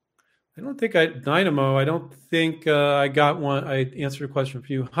 I don't think Dynamo, I don't think I got one. I answered a question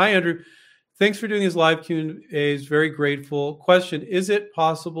for you. Hi, Andrew. Thanks for doing these live Q&As. Very grateful. Question, is it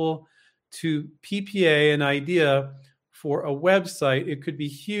possible to PPA an idea for a website? It could be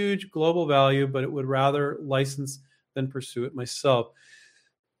huge global value, but it would rather license than pursue it myself.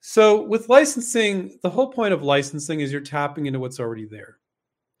 So with licensing, the whole point of licensing is you're tapping into what's already there.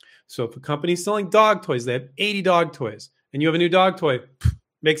 So if a company's selling dog toys, they have 80 dog toys, and you have a new dog toy,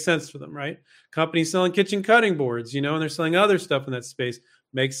 makes sense for them, right? Companies selling kitchen cutting boards, and they're selling other stuff in that space,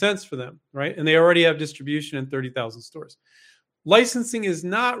 makes sense for them, right? And they already have distribution in 30,000 stores. Licensing is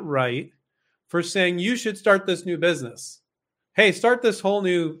not right for saying you should start this new business. Hey, start this whole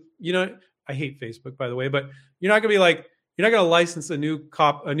new, I hate Facebook, by the way, but you're not going to license a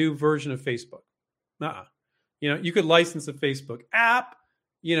new version of Facebook. Nuh-uh. You could license a Facebook app,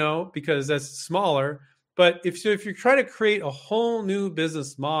 because that's smaller. But if you're trying to create a whole new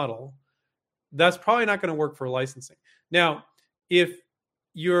business model, that's probably not going to work for licensing. Now, if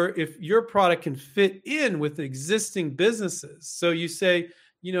your product can fit in with existing businesses, so you say,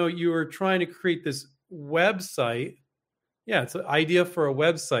 you are trying to create this website. Yeah, it's an idea for a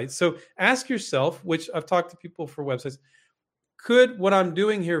website. So ask yourself, which I've talked to people for websites, could what I'm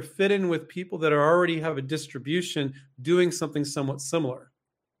doing here fit in with people that already have a distribution doing something somewhat similar?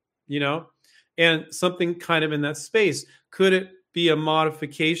 And something kind of in that space. Could it be a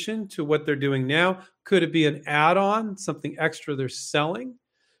modification to what they're doing now? Could it be an add-on, something extra they're selling?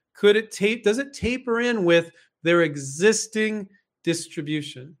 Does it taper in with their existing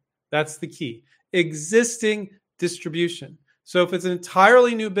distribution? That's the key. Existing distribution. So if it's an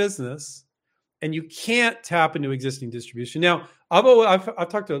entirely new business and you can't tap into existing distribution. Now, I've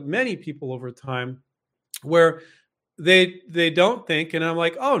talked to many people over time where they don't think, and I'm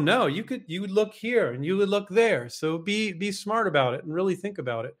like, oh no, you would look here and you would look there. So be smart about it and really think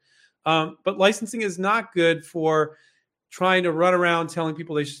about it. But licensing is not good for trying to run around telling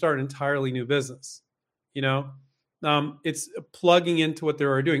people they should start an entirely new business. It's plugging into what they're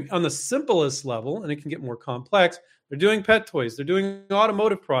already doing on the simplest level, and it can get more complex. They're doing pet toys, they're doing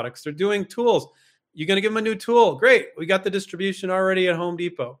automotive products, they're doing tools. You're going to give them a new tool. Great. We got the distribution already at Home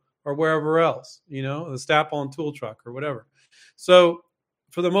Depot or wherever else, the Snap-on tool truck or whatever. So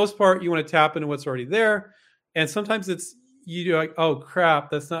for the most part, you want to tap into what's already there. And sometimes you're like, oh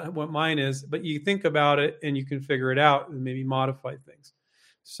crap, that's not what mine is. But you think about it and you can figure it out and maybe modify things.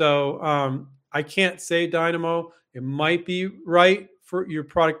 So I can't say Dynamo. It might be right for your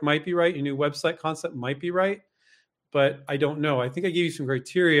product, might be right. Your new website concept might be right, but I don't know. I think I gave you some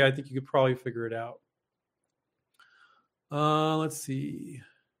criteria. I think you could probably figure it out. Let's see.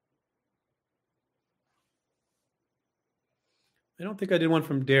 I don't think I did one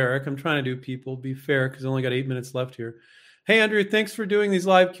from Derek. I'm trying to do people, be fair, because I only got 8 minutes left here. Hey, Andrew, thanks for doing these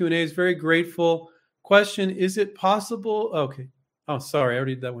live Q&As. Very grateful. Question, is it possible? Okay. Oh, sorry. I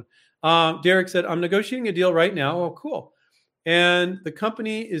already did that one. Derek said, I'm negotiating a deal right now. Oh, cool. And the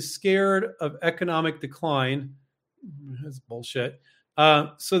company is scared of economic decline. That's bullshit.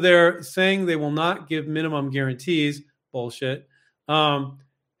 So they're saying they will not give minimum guarantees. Bullshit.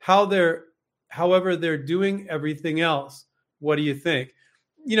 However, they're doing everything else. What do you think?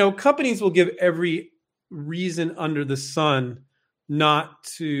 Companies will give every reason under the sun not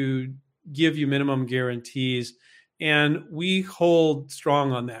to give you minimum guarantees. And we hold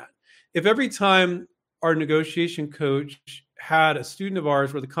strong on that. If every time our negotiation coach had a student of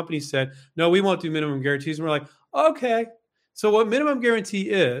ours where the company said, no, we won't do minimum guarantees. And we're like, okay. So what minimum guarantee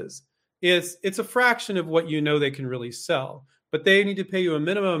is it's a fraction of what you know they can really sell. But they need to pay you a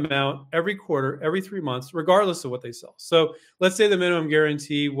minimum amount every quarter, every 3 months, regardless of what they sell. So let's say the minimum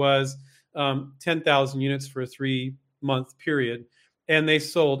guarantee was 10,000 units for a 3-month period, and they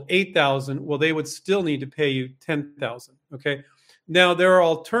sold 8,000. Well, they would still need to pay you 10,000. Okay. Now there are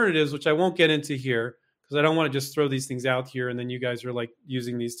alternatives, which I won't get into here because I don't want to just throw these things out here and then you guys are like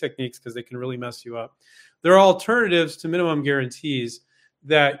using these techniques because they can really mess you up. There are alternatives to minimum guarantees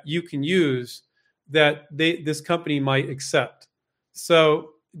that you can use that this company might accept. So,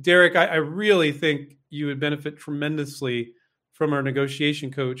 Derek, I really think you would benefit tremendously from our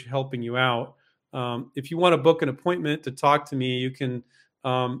negotiation coach helping you out. If you want to book an appointment to talk to me, you can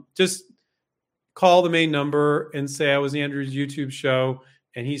just call the main number and say I was Andrew's YouTube show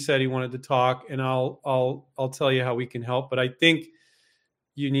and he said he wanted to talk, and I'll tell you how we can help. But I think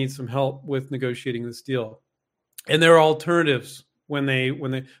you need some help with negotiating this deal. And there are alternatives when they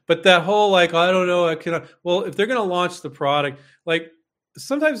but that whole like, I don't know, I cannot. Well, if they're going to launch the product, like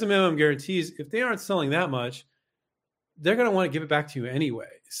sometimes the minimum guarantees, if they aren't selling that much, they're going to want to give it back to you anyway.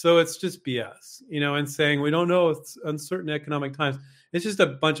 So it's just BS, and saying we don't know, it's uncertain economic times. It's just a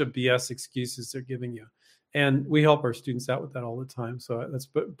bunch of BS excuses they're giving you. And we help our students out with that all the time. So that's,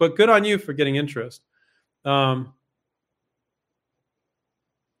 but good on you for getting interest.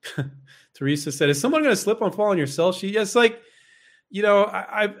 Teresa said, is someone going to slip and fall on your sell sheet? Yes. Like,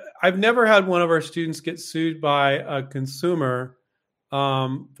 I've never had one of our students get sued by a consumer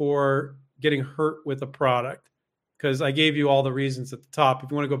for getting hurt with a product, because I gave you all the reasons at the top.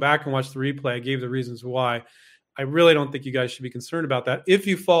 If you want to go back and watch the replay, I gave the reasons why. I really don't think you guys should be concerned about that if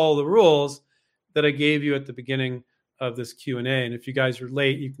you follow the rules that I gave you at the beginning of this Q&A. And if you guys are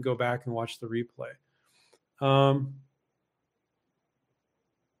late, you can go back and watch the replay.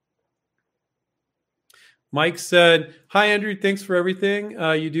 Mike said, hi, Andrew. Thanks for everything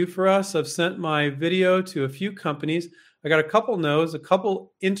you do for us. I've sent my video to a few companies. I got a couple no's, a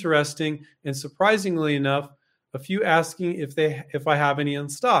couple interesting, and surprisingly enough, a few asking if I have any in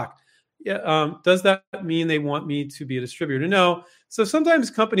stock. Yeah, does that mean they want me to be a distributor? No. So sometimes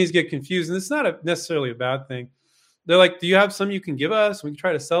companies get confused, and it's not necessarily a bad thing. They're like, do you have some you can give us? We can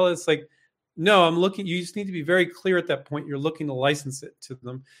try to sell it. It's like, no, I'm looking. You just need to be very clear at that point. You're looking to license it to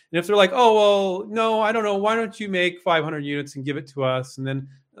them. And if they're like, oh, well, no, I don't know. Why don't you make 500 units and give it to us? And then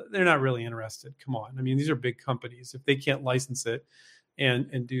they're not really interested. Come on. I mean, these are big companies. If they can't license it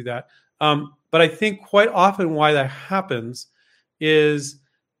and do that. But I think quite often why that happens is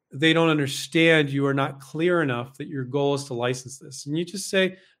they don't understand you are not clear enough that your goal is to license this. And you just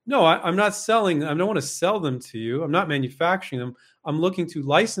say, no, I'm not selling. I don't want to sell them to you. I'm not manufacturing them. I'm looking to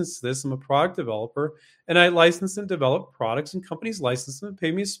license this. I'm a product developer, and I license and develop products, and companies license them and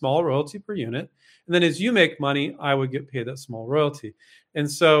pay me a small royalty per unit. And then as you make money, I would get paid that small royalty.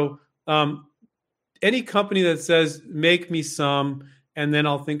 And so any company that says, make me some, and then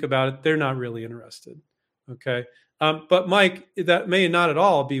I'll think about it, they're not really interested. Okay. But Mike, that may not at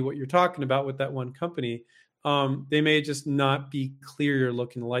all be what you're talking about with that one company. They may just not be clear you're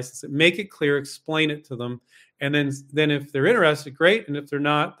looking to license it. Make it clear, explain it to them. And then if they're interested, great. And if they're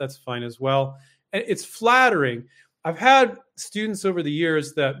not, that's fine as well. And it's flattering. I've had students over the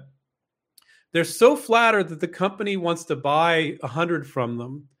years that they're so flattered that the company wants to buy 100 from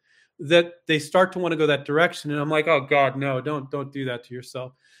them that they start to want to go that direction. And I'm like, oh God, no, don't do that to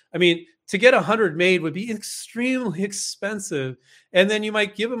yourself. I mean, to get 100 made would be extremely expensive. And then you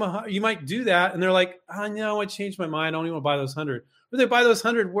might give them you might do that. And they're like, oh no, I changed my mind. I don't even want to buy those 100. But they buy those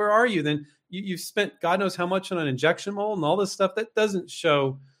 100. Where are you? Then you've spent God knows how much on an injection mold and all this stuff that doesn't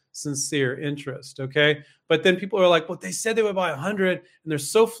show sincere interest. Okay. But then people are like, well, they said they would buy 100 and they're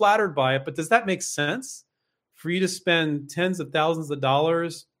so flattered by it. But does that make sense for you to spend tens of thousands of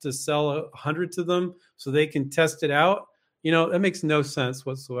dollars to sell 100 to them so they can test it out? That makes no sense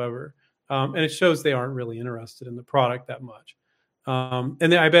whatsoever. And it shows they aren't really interested in the product that much.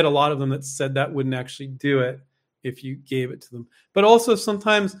 And I bet a lot of them that said that wouldn't actually do it if you gave it to them. But also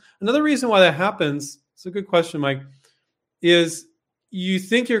sometimes another reason why that happens, it's a good question, Mike, is you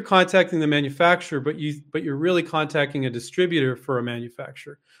think you're contacting the manufacturer, but you're really contacting a distributor for a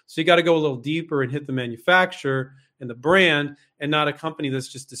manufacturer. So you got to go a little deeper and hit the manufacturer and the brand, and not a company that's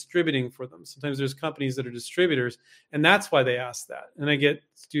just distributing for them. Sometimes there's companies that are distributors, and that's why they ask that. And I get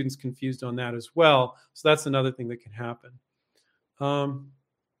students confused on that as well. So that's another thing that can happen. I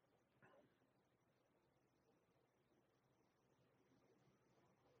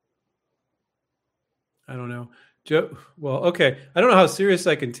don't know. Joe, well, okay. I don't know how serious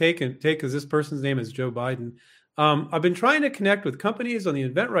I can take because this person's name is Joe Biden. I've been trying to connect with companies on the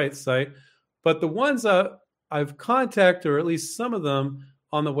Inventor site, but the ones I've contacted, or at least some of them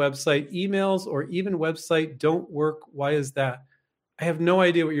on the website, emails or even website don't work. Why is that? I have no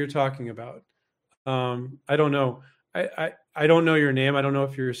idea what you're talking about. I don't know. I don't know your name. I don't know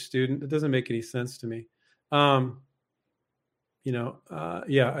if you're a student. It doesn't make any sense to me. Um,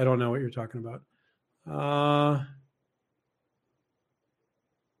 yeah, I don't know what you're talking about. Huh.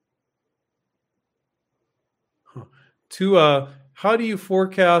 How do you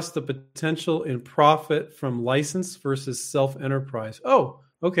forecast the potential in profit from license versus self-enterprise? Oh,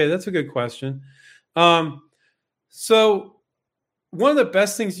 okay, that's a good question. Um, so one of the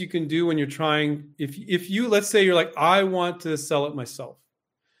best things you can do when you're trying, if you, let's say you're like, I want to sell it myself,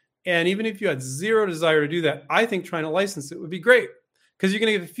 and even if you had zero desire to do that, I think trying to license it would be great, because you're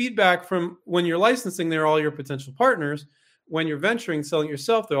going to get feedback from, when you're licensing, they're all your potential partners. When you're venturing, selling it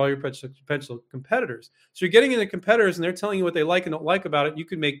yourself, they're all your potential competitors. So you're getting into competitors and they're telling you what they like and don't like about it. You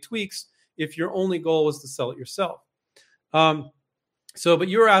can make tweaks if your only goal was to sell it yourself. But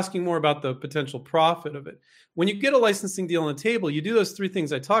you were asking more about the potential profit of it. When you get a licensing deal on the table, you do those three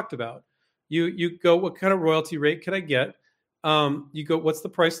things I talked about. You go, what kind of royalty rate can I get? You go, what's the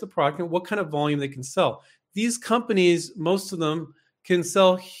price of the product and what kind of volume they can sell? These companies, most of them can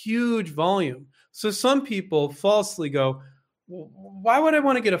sell huge volume. So some people falsely go, why would I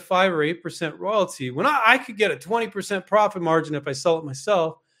want to get a 5 or 8% royalty when I could get a 20% profit margin if I sell it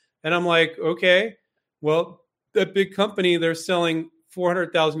myself? And I'm like, okay, well, that big company, they're selling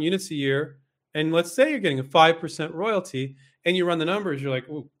 400,000 units a year. And let's say you're getting a 5% royalty and you run the numbers, you're like,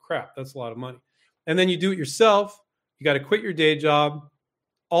 oh, crap, that's a lot of money. And then you do it yourself. You got to quit your day job,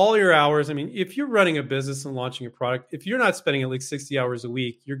 all your hours. I mean, if you're running a business and launching a product, if you're not spending at least 60 hours a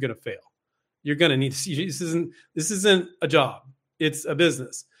week, you're going to fail. You're going to need to see, this isn't a job, it's a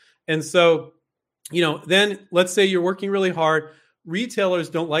business. And so, then let's say you're working really hard.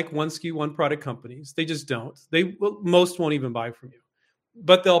 Retailers don't like one SKU, one product companies. They just don't. Most won't even buy from you,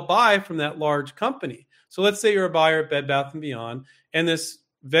 but they'll buy from that large company. So let's say you're a buyer at Bed Bath & Beyond, and this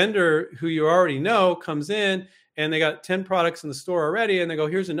vendor who you already know comes in and they got 10 products in the store already, and they go,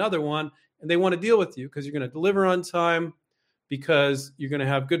 here's another one, and they want to deal with you because you're going to deliver on time, because you're going to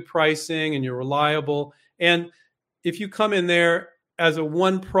have good pricing and you're reliable. And if you come in there as a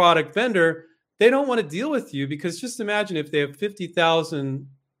one product vendor, they don't want to deal with you, because just imagine if they have 50,000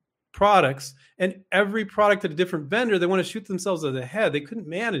 products and every product at a different vendor, they want to shoot themselves in the head. They couldn't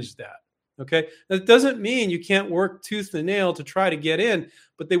manage that. Okay. That doesn't mean you can't work tooth and nail to try to get in,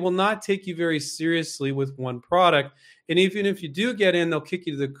 but they will not take you very seriously with one product. And even if you do get in, they'll kick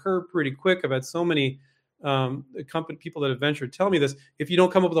you to the curb pretty quick. I've had so many company people that have ventured tell me this. If you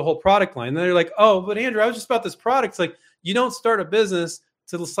don't come up with a whole product line, then they're like, oh, but Andrew, I was just about this product. It's like, you don't start a business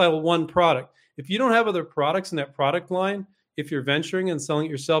to sell one product. If you don't have other products in that product line, if you're venturing and selling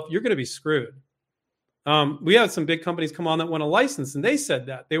it yourself, you're going to be screwed. We had some big companies come on that want a license, and they said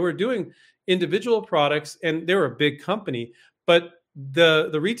that they were doing individual products, and they were a big company, but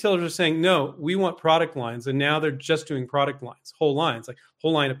the retailers are saying, no, we want product lines. And now they're just doing product lines, whole lines, like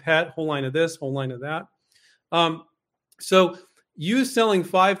whole line of pet, whole line of this, whole line of that. So you selling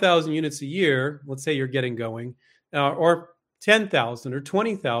 5,000 units a year, let's say you're getting going, or 10,000 or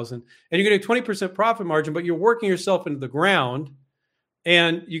 20,000, and you're getting a 20% profit margin, but you're working yourself into the ground,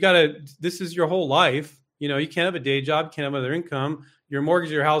 and this is your whole life. You can't have a day job, can't have other income. You're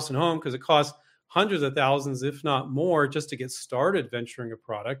mortgaging your house and home because it costs hundreds of thousands, if not more, just to get started venturing a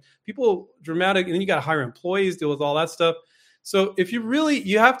product. And then you got to hire employees, deal with all that stuff. So if you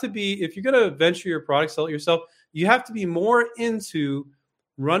have to be, if you're going to venture your product, sell it yourself, you have to be more into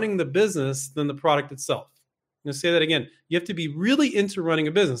running the business than the product itself. I'm going to say that again. You have to be really into running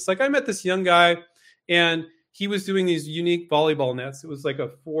a business. Like, I met this young guy, and he was doing these unique volleyball nets. It was like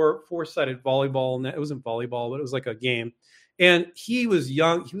a four-sided volleyball net. It wasn't volleyball, but it was like a game. And he was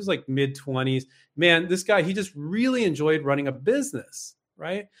young. He was like mid-20s. Man, this guy, he just really enjoyed running a business,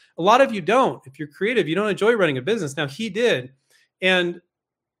 right? A lot of you don't. If you're creative, you don't enjoy running a business. Now, he did. And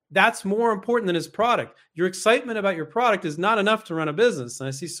that's more important than his product. Your excitement about your product is not enough to run a business. And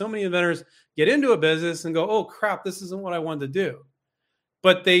I see so many inventors get into a business and go, oh, crap, this isn't what I wanted to do.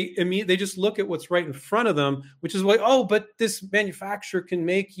 But they just look at what's right in front of them, which is like, oh, but this manufacturer can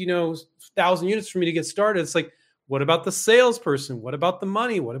make, 1,000 units for me to get started. It's like, what about the salesperson? What about the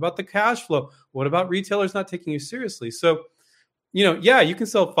money? What about the cash flow? What about retailers not taking you seriously? So, you can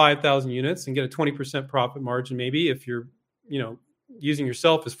sell 5,000 units and get a 20% profit margin, maybe, if you're, using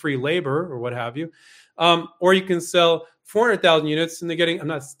yourself as free labor or what have you. Or you can sell 400,000 units and they're getting,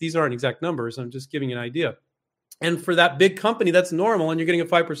 these aren't exact numbers. I'm just giving you an idea. And for that big company, that's normal. And you're getting a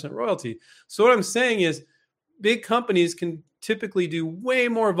 5% royalty. So what I'm saying is, big companies can typically do way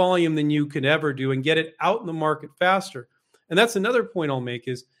more volume than you could ever do and get it out in the market faster. And that's another point I'll make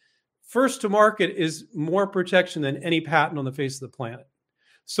is first to market is more protection than any patent on the face of the planet.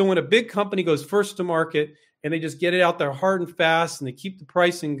 So when a big company goes first to market and they just get it out there hard and fast and they keep the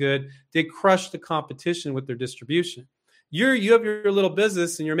pricing good, they crush the competition with their distribution. You have your little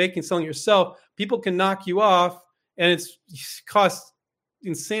business and you're selling yourself. People can knock you off, and it costs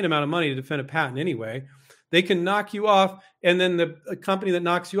insane amount of money to defend a patent anyway. They can knock you off, and then the company that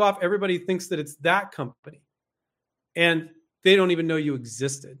knocks you off, everybody thinks that it's that company, and they don't even know you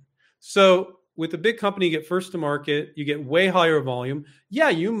existed. So with a big company, you get first to market, you get way higher volume. Yeah,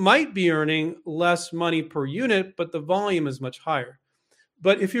 you might be earning less money per unit, but the volume is much higher.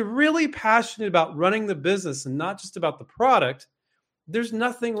 But if you're really passionate about running the business and not just about the product, there's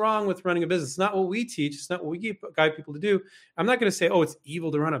nothing wrong with running a business. It's not what we teach. It's not what we guide people to do. I'm not going to say, oh, it's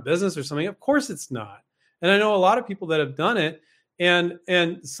evil to run a business or something. Of course it's not. And I know a lot of people that have done it. And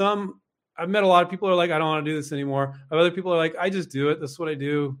I've met a lot of people who are like, I don't want to do this anymore. Other people are like, I just do it. That's what I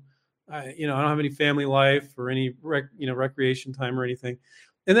do. I don't have any family life or any recreation time or anything.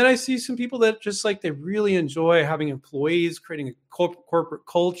 And then I see some people that just like, they really enjoy having employees, creating a corporate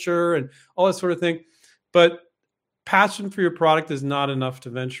culture and all that sort of thing. But passion for your product is not enough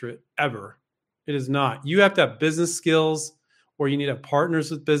to venture it ever. It is not. You have to have business skills, or you need to have partners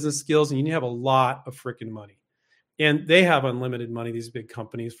with business skills, and you need to have a lot of freaking money. And they have unlimited money, these big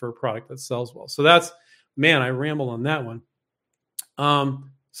companies, for a product that sells well. So that's, man, I ramble on that one.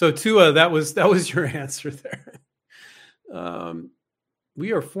 So Tua, that was your answer there.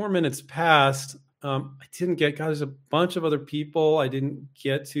 We are 4 minutes past. I didn't get, God, there's a bunch of other people I didn't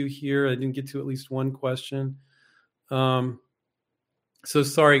get to here. I didn't get to at least one question. So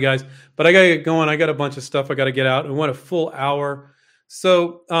sorry, guys, but I got to get going. I got a bunch of stuff I got to get out. I want a full hour.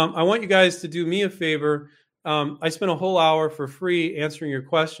 So I want you guys to do me a favor. I spent a whole hour for free answering your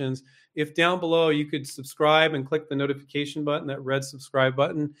questions. If down below you could subscribe and click the notification button, that red subscribe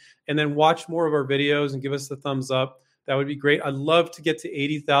button, and then watch more of our videos and give us the thumbs up, that would be great. I'd love to get to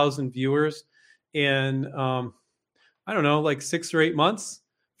 80,000 viewers in, I don't know, like 6 or 8 months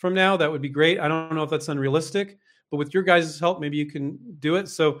from now. That would be great. I don't know if that's unrealistic, but with your guys' help, maybe you can do it.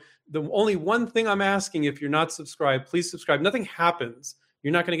 So the only one thing I'm asking, if you're not subscribed, please subscribe. Nothing happens.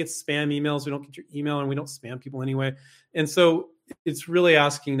 You're not going to get spam emails. We don't get your email, and we don't spam people anyway. And so it's really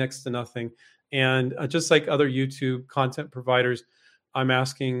asking next to nothing. And just like other YouTube content providers, I'm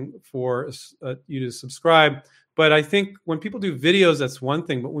asking for you to subscribe. But I think when people do videos, that's one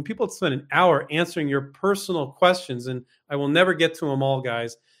thing. But when people spend an hour answering your personal questions, and I will never get to them all,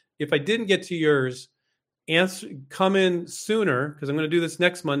 guys. If I didn't get to yours, come in sooner, because I'm going to do this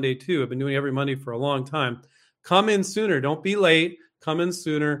next Monday too. I've been doing it every Monday for a long time. Come in sooner. Don't be late. Come in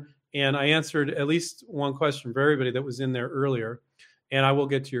sooner. And I answered at least one question for everybody that was in there earlier, and I will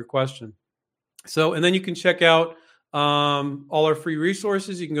get to your question. So, and then you can check out all our free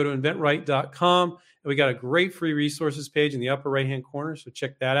resources. You can go to inventright.com. We got a great free resources page in the upper right-hand corner, so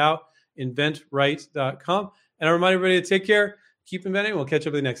check that out, inventright.com. And I remind everybody to take care, keep inventing. We'll catch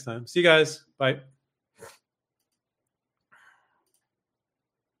up with you next time. See you guys. Bye.